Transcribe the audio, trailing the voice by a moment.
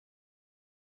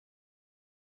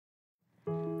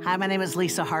Hi, my name is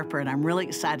Lisa Harper, and I'm really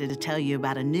excited to tell you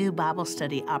about a new Bible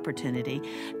study opportunity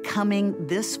coming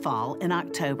this fall in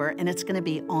October, and it's going to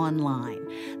be online.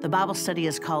 The Bible study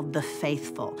is called The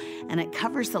Faithful, and it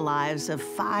covers the lives of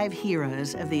 5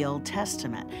 heroes of the Old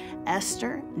Testament: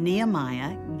 Esther,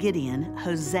 Nehemiah, Gideon,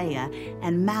 Hosea,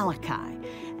 and Malachi.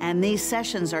 And these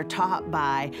sessions are taught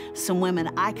by some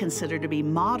women I consider to be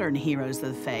modern heroes of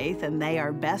the faith, and they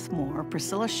are Beth Moore,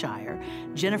 Priscilla Shirer,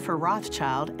 Jennifer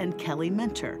Rothschild, and Kelly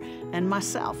Minter, and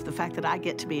myself. The fact that I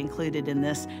get to be included in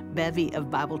this bevy of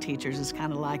Bible teachers is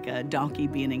kind of like a donkey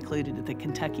being included at the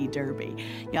Kentucky Derby.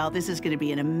 Y'all, this is going to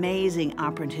be an amazing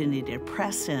opportunity to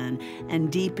press in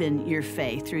and deepen your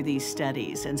faith through these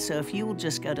studies. And so if you will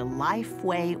just go to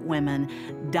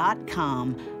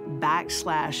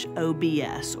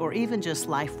lifewaywomen.com/OBS, or even just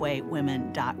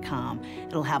lifewaywomen.com.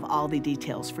 It'll have all the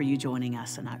details for you joining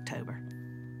us in October.